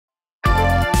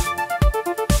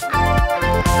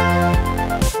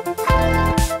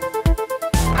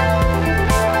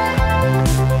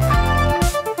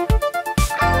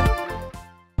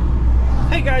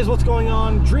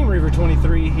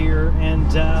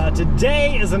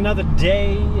Today is another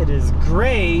day. It is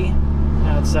gray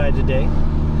outside today.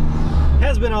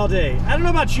 Has been all day. I don't know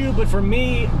about you, but for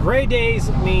me, gray days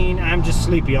mean I'm just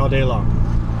sleepy all day long.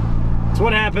 It's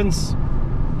what happens.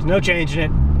 There's no changing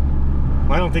it.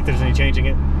 Well, I don't think there's any changing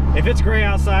it. If it's gray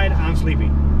outside, I'm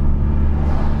sleepy.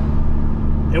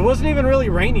 It wasn't even really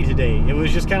rainy today. It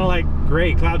was just kind of like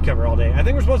gray cloud cover all day. I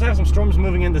think we're supposed to have some storms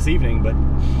moving in this evening, but...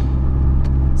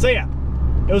 So yeah,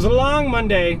 it was a long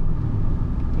Monday.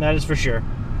 That is for sure.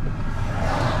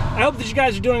 I hope that you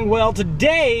guys are doing well.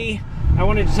 Today, I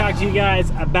wanted to talk to you guys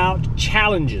about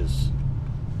challenges.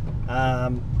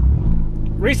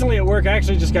 Recently at work, I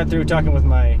actually just got through talking with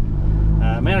my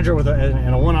manager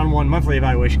in a one-on-one monthly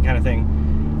evaluation kind of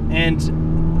thing. And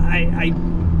I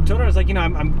told her, I was like, you know,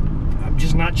 I'm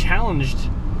just not challenged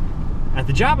at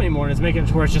the job anymore, and it's making it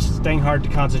to where it's just staying hard to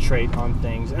concentrate on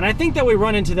things. And I think that we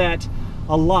run into that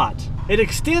a lot. It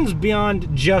extends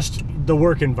beyond just the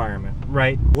work environment,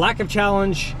 right? Lack of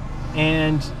challenge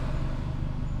and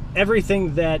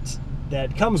everything that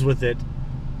comes with it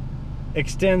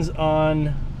extends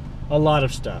on a lot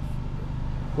of stuff.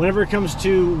 Whenever it comes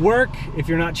to work, if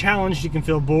you're not challenged, you can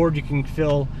feel bored, you can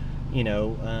feel, you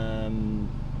know,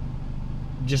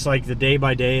 just like the day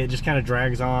by day, it just kind of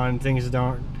drags on, things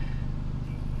don't,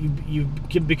 you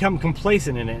can become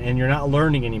complacent in it and you're not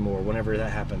learning anymore whenever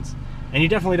that happens. And you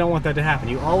definitely don't want that to happen.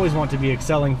 You always want to be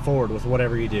excelling forward with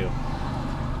whatever you do.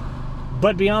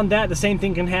 But beyond that, the same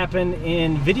thing can happen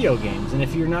in video games. And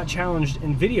if you're not challenged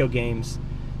in video games,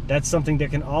 that's something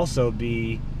that can also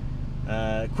be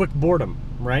quick boredom,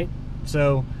 right?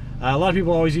 So a lot of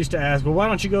people always used to ask, well, why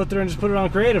don't you go through and just put it on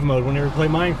creative mode whenever you play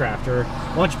Minecraft? Or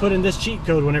why don't you put in this cheat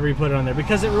code whenever you put it on there?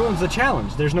 Because it ruins the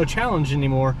challenge. There's no challenge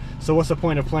anymore, so what's the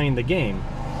point of playing the game?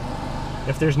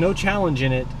 If there's no challenge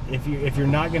in it, if you're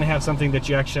not going to have something that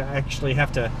you actually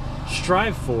have to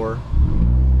strive for,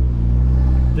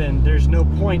 then there's no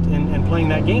point in playing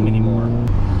that game anymore.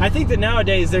 I think that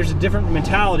nowadays there's a different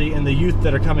mentality in the youth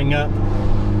that are coming up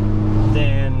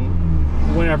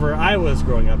than whenever I was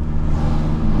growing up.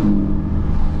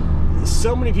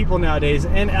 So many people nowadays,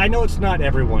 and I know it's not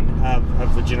everyone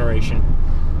of the generation,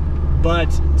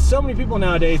 but so many people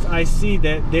nowadays I see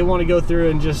that they want to go through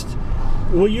and just...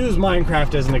 We'll use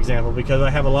Minecraft as an example because I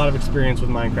have a lot of experience with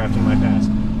Minecraft in my past.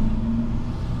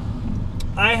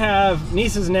 I have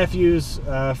nieces, nephews,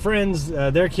 friends,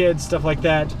 their kids, stuff like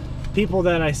that. People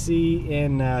that I see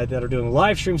that are doing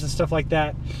live streams and stuff like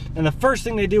that. And the first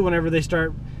thing they do whenever they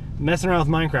start messing around with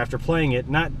Minecraft or playing it,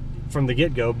 not from the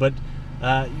get-go, but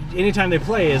anytime they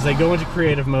play, is they go into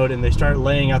creative mode and they start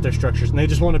laying out their structures and they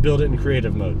just want to build it in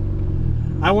creative mode.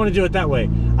 I want to do it that way.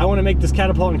 I want to make this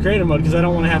catapult in creative mode because I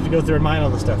don't want to have to go through and mine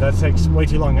all this stuff. That takes way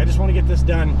too long. I just want to get this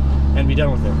done and be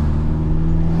done with it.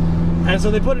 And so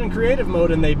they put it in creative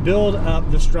mode and they build up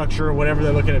the structure or whatever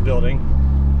they're looking at building.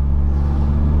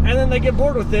 And then they get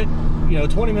bored with it, you know,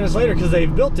 20 minutes later because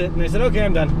they've built it and they said, okay,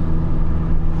 I'm done.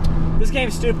 This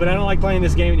game's stupid. I don't like playing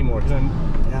this game anymore because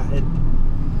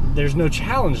there's no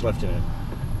challenge left in it.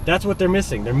 That's what they're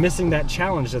missing. They're missing that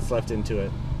challenge that's left into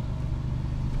it.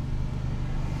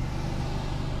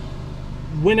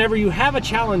 Whenever you have a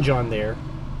challenge on there,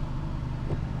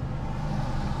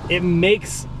 it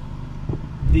makes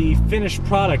the finished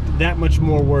product that much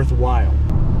more worthwhile.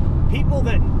 People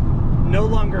that no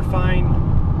longer find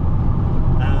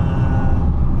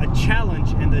a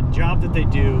challenge in the job that they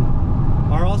do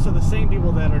are also the same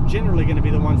people that are generally going to be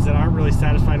the ones that aren't really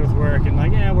satisfied with work and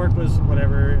like, yeah, work was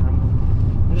whatever.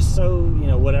 I'm just so, you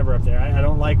know, whatever up there. I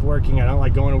don't like working. I don't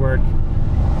like going to work.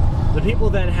 The people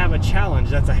that have a challenge,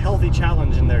 that's a healthy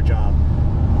challenge in their job,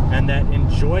 and that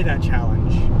enjoy that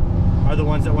challenge, are the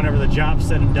ones that whenever the job's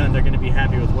said and done, they're going to be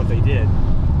happy with what they did.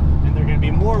 And they're going to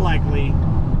be more likely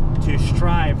to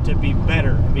strive to be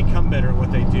better and become better at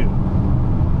what they do.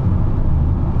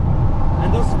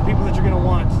 And those are the people that you're going to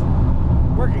want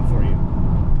working for you.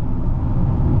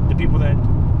 The people that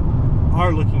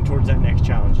are looking towards that next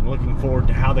challenge and looking forward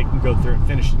to how they can go through and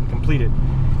finish it and complete it.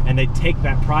 And they take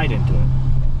that pride into it.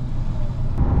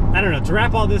 I don't know, to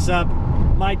wrap all this up,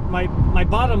 my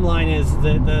bottom line is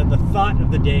the thought of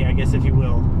the day, I guess if you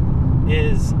will,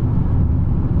 is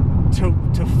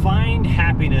to find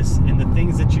happiness in the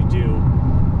things that you do.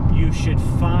 You should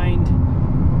find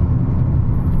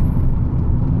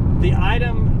the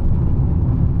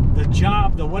item, the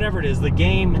job, the whatever it is, the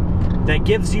game that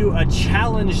gives you a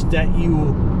challenge that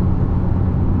you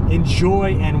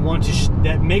enjoy and want to,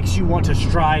 that makes you want to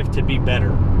strive to be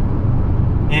better.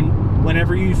 And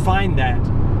whenever you find that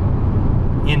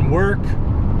in work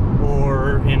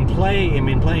or in play, I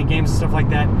mean playing games and stuff like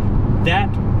that, that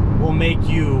will make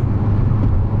you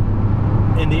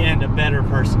in the end, a better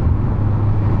person.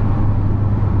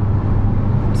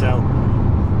 So,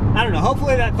 I don't know.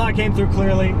 Hopefully that thought came through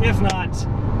clearly. If not,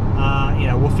 you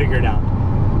know, we'll figure it out.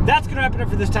 That's going to wrap it up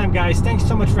for this time, guys. Thanks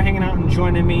so much for hanging out and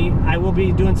joining me. I will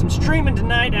be doing some streaming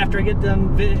tonight after I get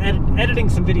done editing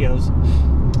some videos.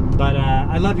 But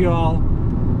I love you all.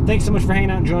 Thanks so much for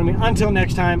hanging out and joining me. Until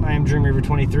next time, I am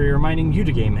DreamReaver23, reminding you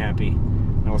to game happy.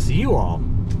 And I will see you all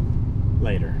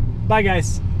later. Bye,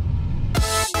 guys.